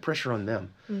incredible pressure on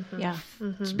them.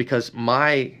 It's because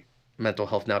my mental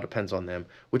health now depends on them,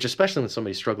 which, especially when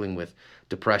somebody's struggling with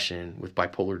depression, with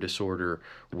bipolar disorder,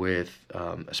 with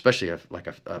especially a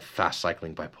fast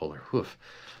cycling bipolar,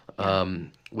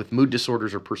 with mood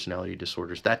disorders or personality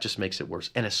disorders, that just makes it worse.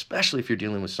 And especially if you're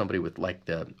dealing with somebody with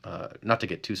not to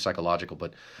get too psychological,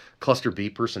 but cluster B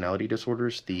personality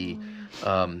disorders, the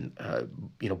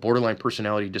borderline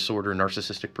personality disorder,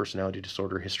 narcissistic personality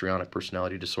disorder, histrionic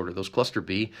personality disorder, those cluster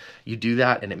B, you do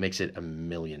that and it makes it a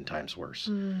million times worse.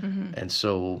 And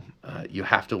so you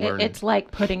have to learn. It's like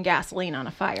putting gasoline on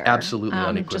a fire. Absolutely,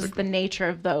 unequivocally. Just the nature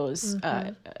of those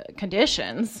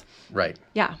conditions. Right.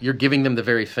 Yeah. You're giving them the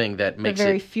very thing that makes the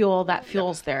very fuel that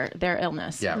fuels their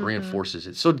illness. Yeah, reinforces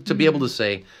it. So to be able to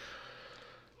say,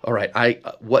 all right,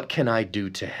 what can I do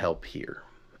to help here?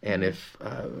 And if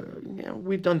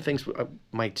we've done things.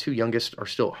 My two youngest are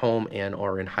still at home and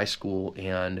are in high school,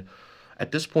 and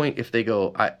at this point, if they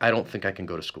go, I don't think I can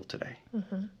go to school today.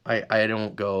 I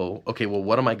don't go, okay, well,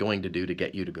 what am I going to do to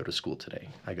get you to go to school today?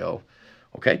 I go,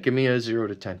 okay, give me a 0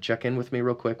 to 10. Check in with me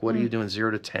real quick. What are you doing?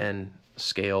 0 to 10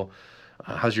 scale.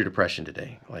 How's your depression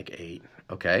today? Like 8.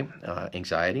 Okay.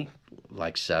 Anxiety,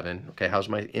 like 7. Okay. How's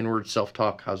my inward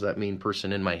self-talk? How's that mean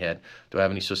person in my head? Do I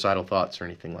have any suicidal thoughts or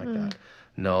anything like that?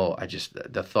 No,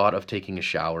 the thought of taking a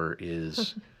shower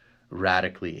is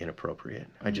radically inappropriate.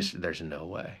 There's no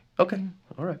way. Okay.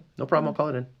 All right. No problem. I'll call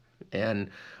it in. And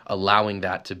allowing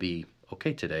that to be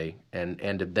okay today, and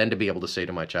then to be able to say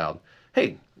to my child,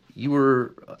 hey, you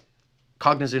were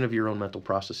cognizant of your own mental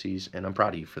processes, and I'm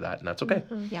proud of you for that, and that's okay.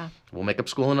 Yeah. We'll make up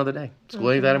school another day.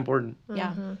 School ain't that important.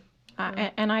 Yeah.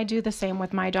 And I do the same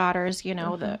with my daughters.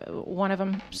 One of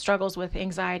them struggles with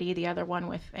anxiety, the other one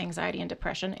with anxiety and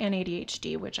depression and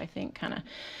ADHD, which I think kind of,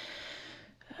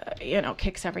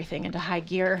 kicks everything into high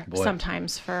gear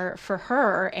sometimes for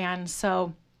her. And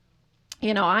so,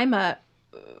 I'm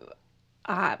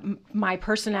my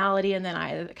personality, and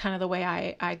then kind of the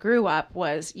way I grew up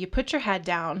was, you put your head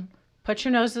down, put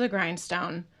your nose to the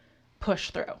grindstone, push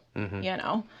through,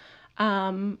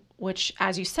 which,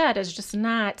 as you said, is just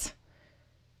not,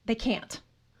 they can't.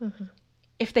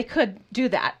 If they could do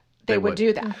that, they would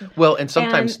do that. Well, and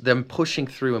sometimes them pushing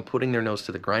through and putting their nose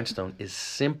to the grindstone is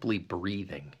simply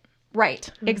breathing. Right,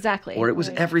 exactly. Or it was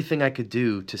everything I could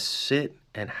do to sit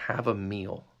and have a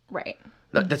meal. Right.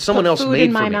 That someone else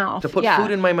made for me. Mouth. To put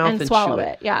food in my mouth and swallow chew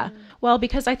it. Yeah. Well,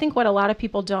 because I think what a lot of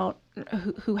people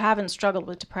who haven't struggled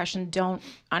with depression don't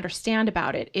understand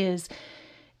about it is,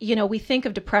 we think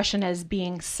of depression as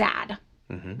being sad.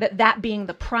 That being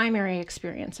the primary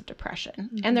experience of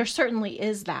depression. And there certainly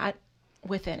is that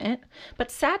within it.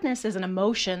 But sadness is an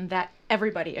emotion that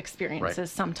everybody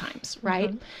experiences sometimes,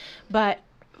 right? But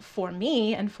for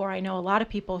me, and for I know a lot of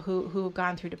people who have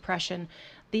gone through depression,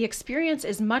 the experience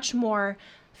is much more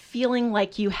feeling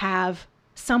like you have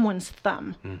someone's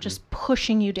thumb just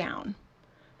pushing you down.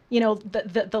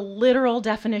 The literal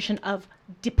definition of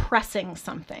depressing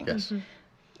something. Yes.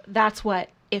 That's what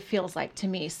it feels like to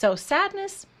me. So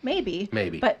sadness, maybe.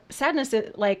 But sadness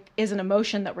is an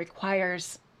emotion that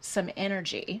requires some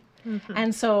energy.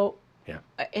 And so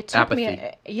it took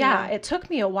it took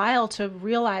me a while to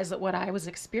realize that what I was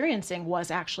experiencing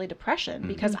was actually depression,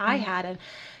 because I had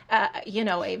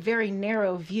a very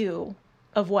narrow view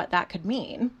of what that could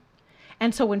mean.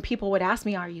 And so when people would ask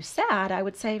me, "Are you sad?" I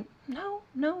would say, "No,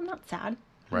 I'm not sad."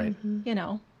 Right.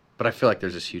 But I feel like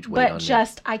there's this huge weight on me.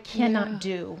 I cannot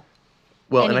do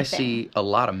Well, anything. And I see a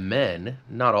lot of men,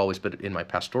 not always, but in my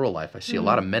pastoral life, I see a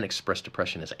lot of men express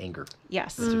depression as anger.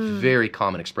 Yes. It's a very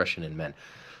common expression in men.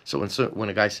 So when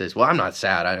a guy says, "Well, I'm not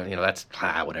sad," that's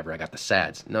whatever. I got the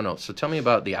sads. No. So tell me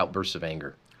about the outbursts of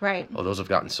anger. Right. Oh, those have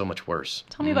gotten so much worse.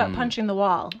 Tell me about punching the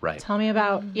wall. Right. Tell me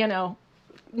about,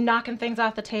 knocking things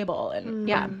off the table. And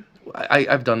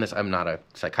I've done this. I'm not a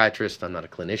psychiatrist. I'm not a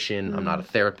clinician. I'm not a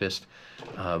therapist.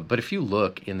 But if you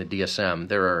look in the DSM,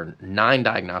 there are 9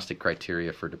 diagnostic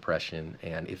criteria for depression.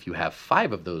 And if you have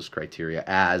 5 of those criteria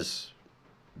as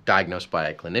diagnosed by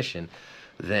a clinician,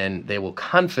 then they will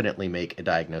confidently make a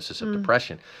diagnosis of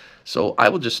depression. So I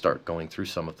will just start going through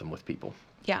some of them with people.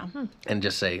 Yeah. And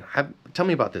just say, tell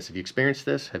me about this. Have you experienced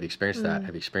this? Have you experienced that?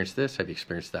 Have you experienced this? Have you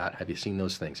experienced that? Have you seen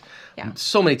those things? Yeah.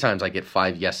 So many times I get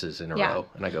 5 yeses in a row.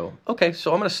 And I go, okay,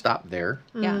 so I'm going to stop there.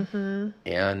 Yeah.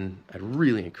 And I'd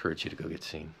really encourage you to go get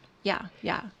seen. Yeah.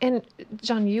 Yeah. And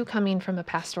John, you coming from a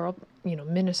pastoral,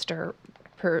 minister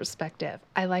perspective,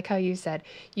 I like how you said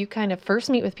you kind of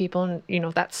first meet with people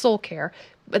and, that's soul care,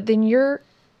 but then you're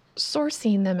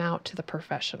sourcing them out to the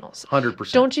professionals.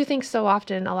 100%. Don't you think so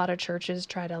often a lot of churches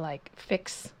try to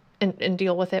fix and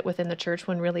deal with it within the church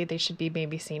when really they should be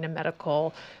maybe seeing a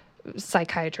medical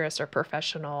psychiatrist or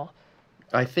professional?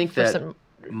 I think that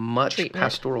much treatment.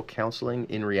 Pastoral counseling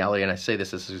in reality, and I say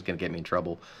this is going to get me in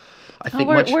trouble. I think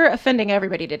we're offending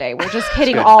everybody today. We're just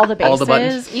hitting all the bases. All the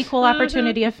buttons. Equal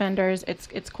opportunity offenders.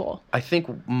 It's cool. I think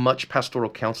much pastoral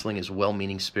counseling is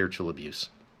well-meaning spiritual abuse.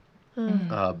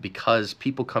 Because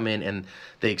people come in and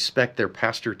they expect their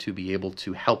pastor to be able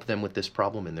to help them with this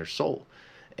problem in their soul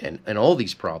and all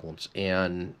these problems.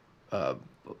 And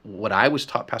what I was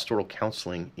taught pastoral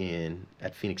counseling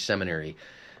at Phoenix Seminary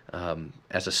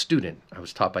as a student, I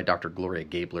was taught by Dr. Gloria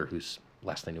Gabler, who's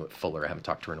last I knew at Fuller. I haven't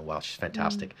talked to her in a while. She's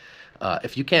fantastic.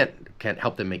 If you can't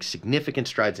help them make significant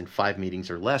strides in 5 meetings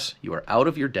or less, you are out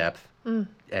of your depth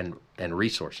and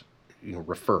resource.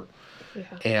 Refer.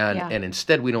 Yeah. And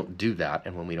instead we don't do that.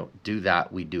 And when we don't do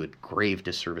that, we do a grave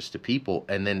disservice to people.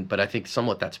 But I think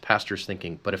somewhat that's pastors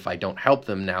thinking, but if I don't help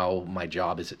them now, my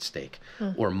job is at stake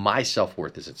or my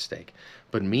self-worth is at stake.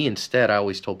 But me instead, I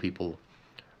always told people,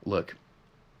 look,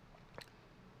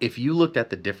 if you looked at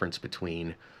the difference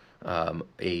between a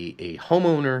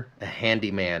homeowner, a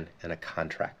handyman, and a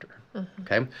contractor,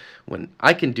 okay? When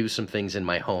I can do some things in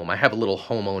my home, I have a little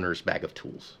homeowner's bag of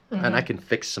tools, and I can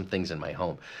fix some things in my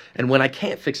home. And when I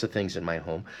can't fix the things in my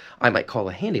home, I might call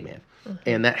a handyman.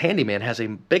 And that handyman has a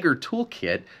bigger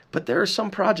toolkit, but there are some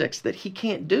projects that he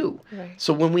can't do. Right.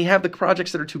 So when we have the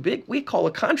projects that are too big, we call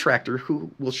a contractor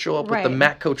who will show up with the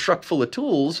Matco truck full of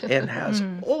tools and has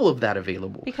all of that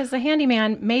available. Because the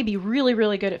handyman may be really,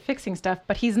 really good at fixing stuff,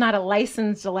 but he's not a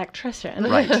licensed electrician.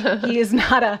 Right. He is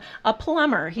not a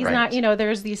plumber. He's not,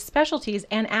 there's these specialties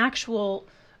and actual,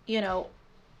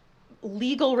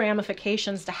 legal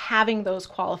ramifications to having those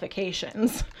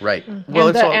qualifications. Right.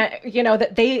 Well, that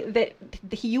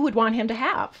you would want him to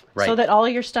have, so that all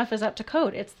your stuff is up to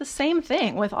code. It's the same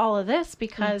thing with all of this,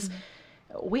 because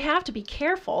we have to be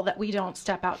careful that we don't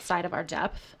step outside of our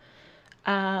depth.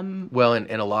 Well, and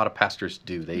a lot of pastors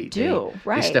do. They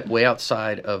step way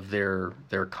outside of their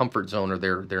comfort zone or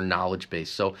their knowledge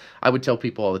base. So I would tell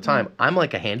people all the time, I'm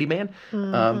like a handyman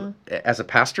as a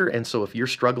pastor. And so if you're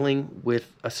struggling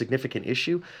with a significant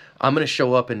issue, I'm going to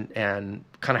show up and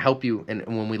kind of help you. And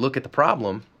when we look at the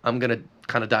problem, I'm going to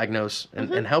kind of diagnose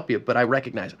and help you. But I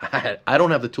recognize I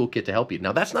don't have the toolkit to help you.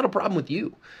 Now, that's not a problem with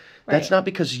you. Right. That's not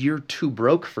because you're too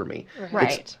broke for me.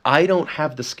 Right. I don't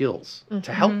have the skills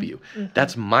to help you.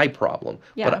 That's my problem.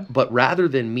 Yeah. But rather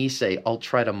than me say, I'll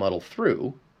try to muddle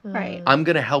through, right. I'm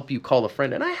going to help you call a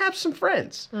friend. And I have some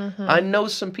friends. I know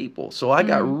some people. So I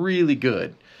got really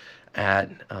good at,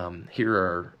 here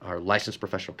are our licensed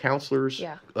professional counselors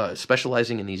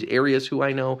specializing in these areas who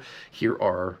I know. Here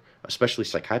are especially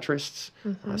psychiatrists.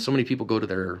 So many people go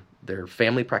to their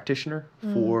family practitioner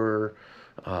for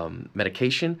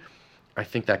medication. I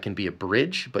think that can be a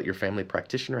bridge, but your family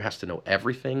practitioner has to know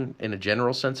everything in a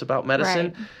general sense about medicine.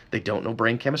 Right. They don't know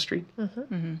brain chemistry.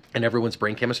 And everyone's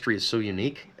brain chemistry is so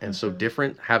unique and so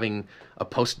different. Having a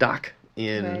postdoc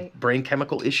in brain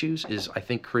chemical issues is, I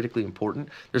think, critically important.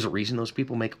 There's a reason those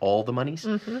people make all the monies,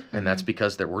 and that's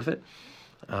because they're worth it.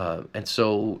 And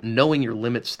so knowing your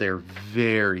limits, they're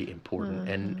very important.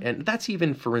 And that's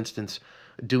even, for instance,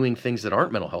 doing things that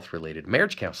aren't mental health related,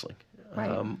 marriage counseling.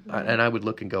 Right. And I would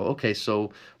look and go, okay,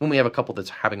 so when we have a couple that's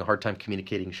having a hard time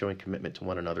communicating, showing commitment to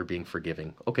one another, being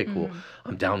forgiving, okay, cool,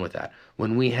 I'm down with that.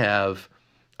 When we have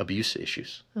abuse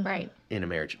issues in a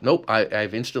marriage, nope,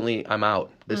 I'm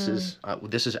out. This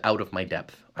is out of my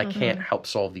depth. I can't help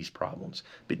solve these problems,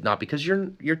 but not because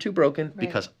you're too broken,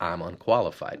 because I'm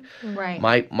unqualified. Right.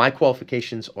 My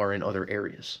qualifications are in other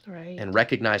areas, and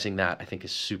recognizing that I think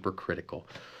is super critical.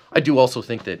 I do also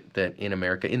think that in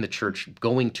America, in the church,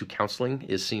 going to counseling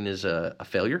is seen as a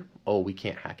failure. Oh, we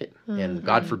can't hack it. And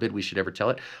God forbid we should ever tell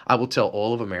it. I will tell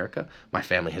all of America. My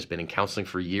family has been in counseling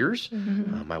for years.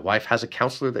 My wife has a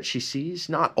counselor that she sees,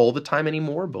 not all the time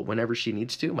anymore, but whenever she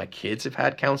needs to. My kids have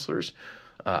had counselors.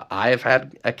 I have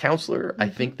had a counselor. I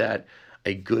think that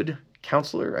a good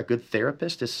counselor, a good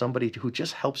therapist is somebody who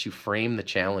just helps you frame the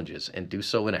challenges and do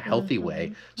so in a healthy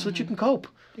way so that you can cope.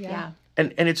 Yeah.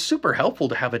 And it's super helpful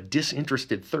to have a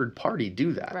disinterested third party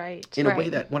do that. In a way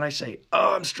that when I say,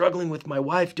 oh, I'm struggling with my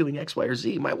wife doing X, Y, or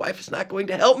Z, my wife is not going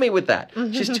to help me with that.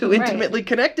 She's too intimately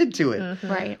connected to it.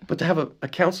 Right. But to have a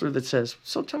counselor that says,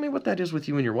 so tell me what that is with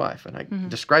you and your wife. And I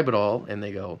describe it all, and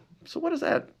they go, so what is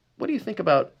that? What do you think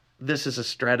about this as a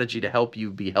strategy to help you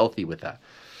be healthy with that?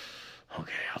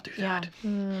 Okay, I'll do that.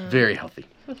 Very healthy.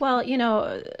 Well,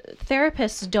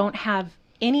 therapists don't have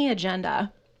any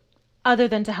agenda other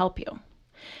than to help you.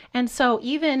 And so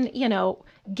even,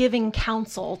 giving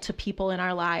counsel to people in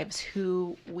our lives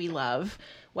who we love,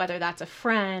 whether that's a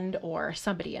friend or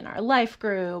somebody in our life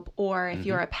group, or if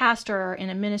you're a pastor in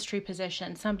a ministry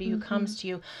position, somebody who comes to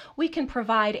you, we can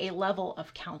provide a level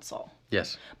of counsel.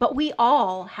 Yes. But we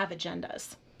all have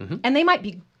agendas, and they might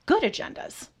be good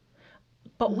agendas.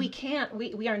 But we can't,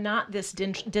 we are not this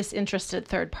disinterested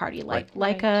third party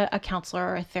like a counselor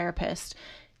or a therapist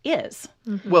is.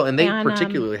 Well, and they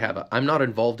particularly have I'm not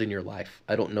involved in your life.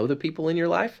 I don't know the people in your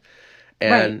life.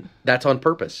 And that's on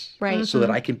purpose. Right. So that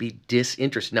I can be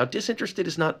disinterested. Now, disinterested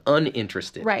is not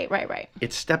uninterested. Right.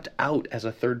 It's stepped out as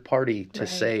a third party to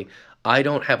say, I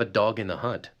don't have a dog in the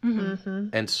hunt.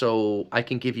 And so I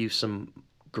can give you some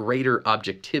greater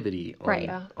objectivity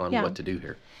on what to do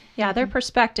here. Yeah, their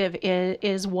perspective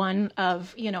is one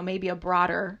of, maybe a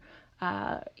broader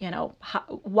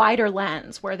wider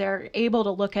lens where they're able to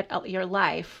look at your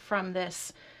life from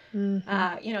this,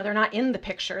 they're not in the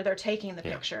picture, they're taking the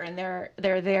picture, and they're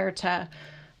there to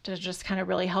just kind of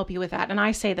really help you with that. And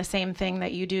I say the same thing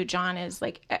that you do, John, is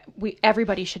like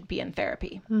everybody should be in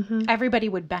therapy. Everybody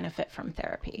would benefit from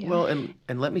therapy. Well, and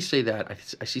let me say that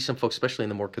I see some folks, especially in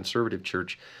the more conservative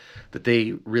church, that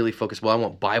they really focus, I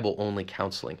want Bible-only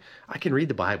counseling. I can read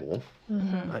the Bible.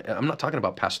 I'm not talking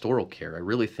about pastoral care. I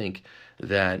really think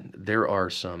that there are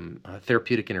some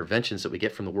therapeutic interventions that we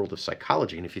get from the world of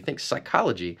psychology. And if you think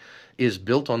psychology is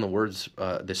built on the words,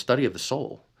 the study of the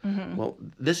soul, well,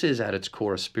 this is at its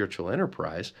core a spiritual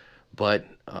enterprise, but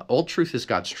all truth is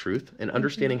God's truth, and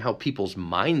understanding how people's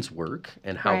minds work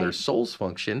and how their souls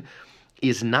function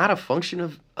is not a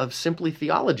function of simply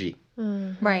theology.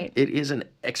 Right. It is an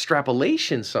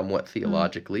extrapolation somewhat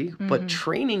theologically, but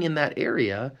training in that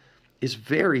area is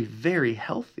very, very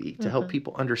healthy to help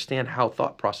people understand how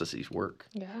thought processes work.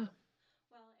 Yeah.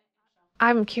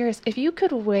 I'm curious, if you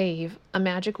could wave a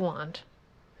magic wand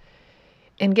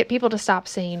and get people to stop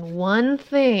saying one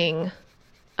thing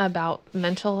about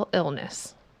mental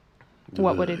illness,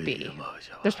 what would it be?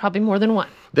 There's probably more than one.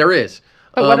 There is.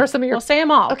 What are some of your... We'll say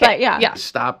them all. Okay. But yeah.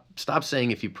 Stop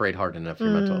saying if you prayed hard enough, your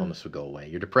mental illness would go away.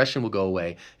 Your depression will go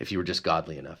away if you were just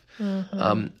godly enough.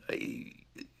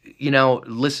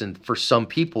 Listen, for some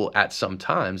people at some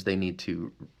times, they need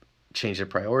to change their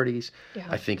priorities. Yeah.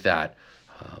 I think that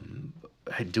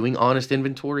doing honest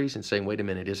inventories and saying, wait a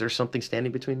minute, is there something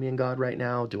standing between me and God right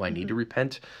now? Do I need to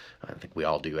repent? I think we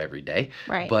all do every day.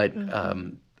 Right. But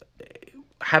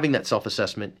having that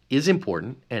self-assessment is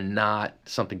important and not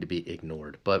something to be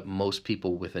ignored. But most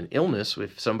people with an illness,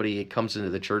 if somebody comes into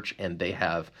the church and they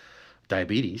have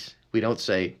diabetes, we don't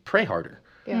say, pray harder.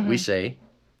 Yeah. We say,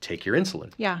 take your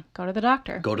insulin. Yeah, go to the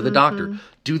doctor. Go to the doctor.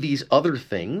 Do these other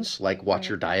things, like watch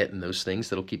your diet and those things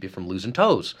that'll keep you from losing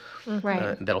toes.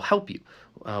 Right. That'll help you.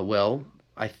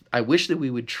 I wish that we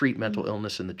would treat mental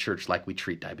illness in the church like we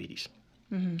treat diabetes.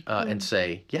 And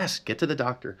say, yes, get to the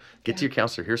doctor, get to your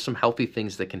counselor. Here's some healthy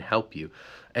things that can help you.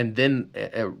 And then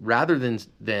rather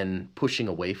than pushing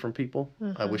away from people,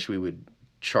 I wish we would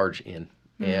charge in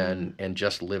and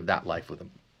just live that life with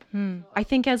them. I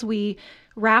think as we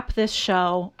wrap this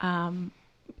show,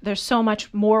 there's so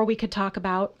much more we could talk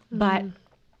about, but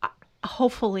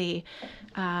hopefully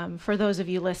for those of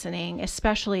you listening,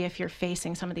 especially if you're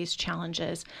facing some of these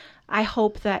challenges, I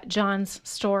hope that John's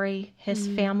story, his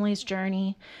family's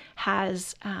journey,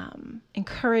 has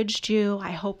encouraged you.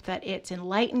 I hope that it's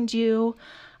enlightened you.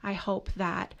 I hope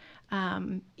that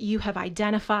you have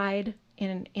identified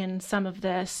in some of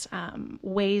this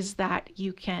ways that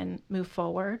you can move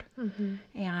forward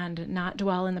and not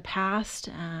dwell in the past,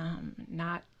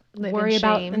 not worry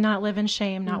about, not live in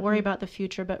shame, not worry about the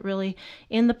future, but really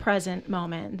in the present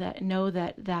moment, that know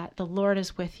that the Lord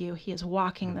is with you. He is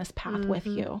walking this path with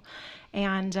you.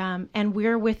 And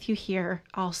we're with you here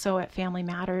also at Family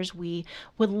Matters. We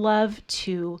would love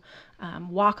to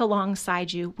walk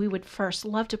alongside you. We would first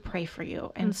love to pray for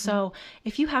you. And so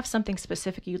if you have something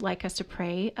specific you'd like us to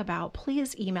pray about,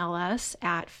 please email us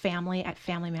at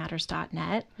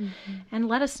family@familymatters.net and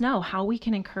let us know how we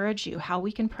can encourage you, how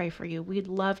we can pray for you. We'd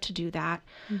love to do that.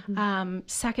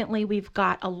 Secondly, we've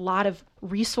got a lot of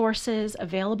resources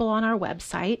available on our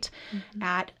website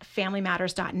at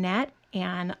familymatters.net.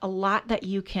 And a lot that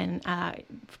you can,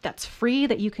 that's free,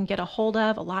 that you can get a hold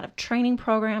of, a lot of training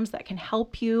programs that can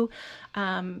help you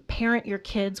parent your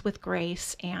kids with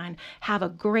grace and have a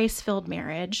grace-filled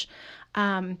marriage.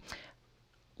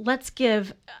 Let's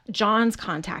give John's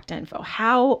contact info.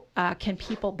 How can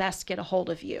people best get a hold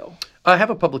of you? I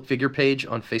have a public figure page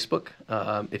on Facebook.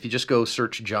 If you just go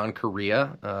search John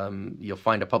Correia, you'll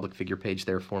find a public figure page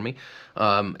there for me.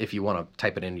 If you want to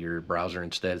type it into your browser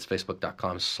instead, it's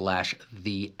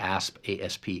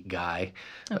facebook.com/theasp guy,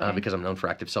 because I'm known for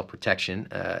active self-protection.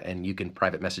 And you can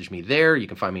private message me there. You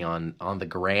can find me on the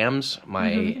grams. My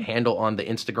handle on the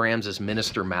Instagrams is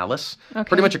Minister Malice.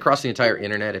 Pretty much across the entire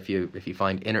internet. If you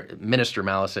find Minister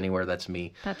Malice anywhere, that's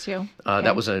me. That's you.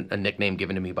 That was a nickname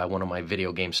given to me by one of my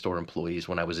video game store employees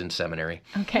when I was in seminary.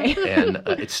 Okay. And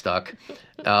it stuck.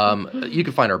 You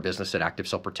can find our business at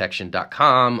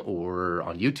activeselfprotection.com or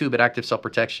on YouTube at Active Self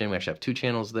Protection. We actually have 2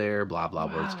 channels there, blah, blah,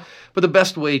 words. But the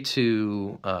best way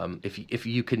to, if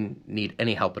you can need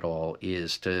any help at all,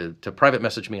 is to private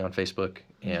message me on Facebook,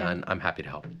 and I'm happy to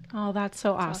help. Oh, that's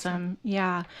so awesome.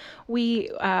 Yeah. We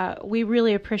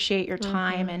really appreciate your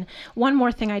time. And one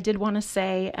more thing I did want to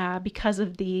say, because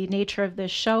of the nature of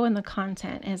this show and the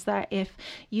content, is that if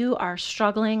you are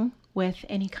struggling with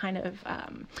any kind of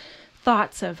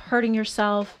thoughts of hurting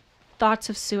yourself, thoughts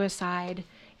of suicide,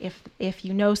 if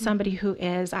you know somebody who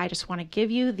is, I just want to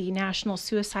give you the National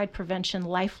Suicide Prevention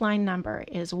Lifeline number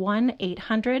is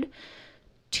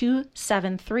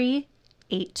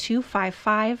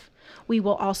 1-800-273-8255. We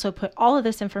will also put all of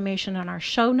this information on our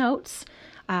show notes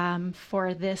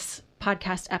for this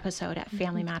podcast episode at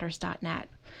familymatters.net.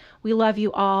 We love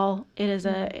you all. It is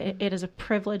a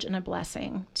privilege and a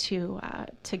blessing to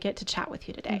get to chat with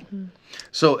you today.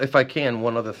 So if I can,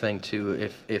 one other thing too,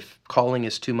 if calling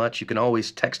is too much, you can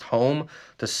always text home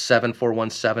to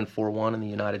 741-741 in the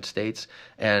United States,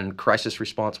 and Crisis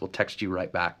Response will text you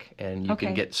right back, and you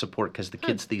can get support, because the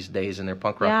kids these days in their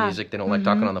punk rock music, they don't like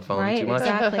talking on the phone too much.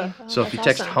 Exactly. So if you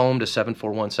text home to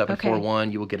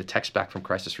 741-741, you will get a text back from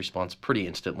Crisis Response pretty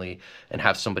instantly and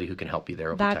have somebody who can help you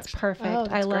there over That's text. Perfect. Oh,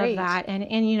 that's I love great. that. And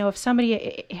if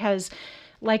somebody has,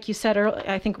 like you said earlier,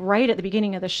 I think right at the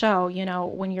beginning of the show,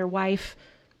 when your wife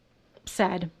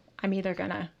said, I'm either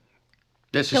going to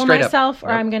kill myself or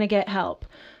I'm going to get help.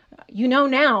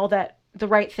 Now that the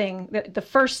right thing. The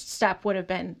first step would have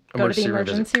been go to the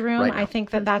emergency room. Right, I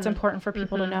think that that's important for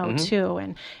people to know too.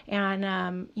 And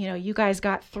you know, you guys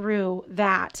got through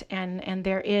that, and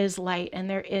there is light and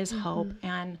there is hope,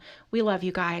 and we love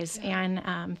you guys.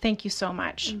 And thank you so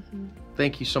much.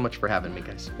 Thank you so much for having me,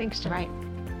 guys. Thanks, Jen. Right.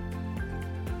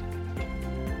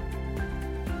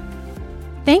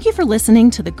 Thank you for listening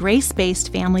to the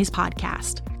Grace-Based Families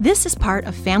Podcast. This is part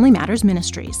of Family Matters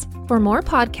Ministries. For more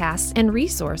podcasts and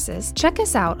resources, check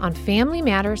us out on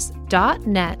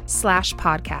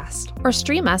familymatters.net/podcast or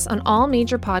stream us on all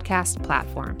major podcast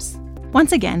platforms.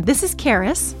 Once again, this is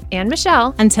Karis and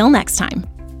Michelle. Until next time.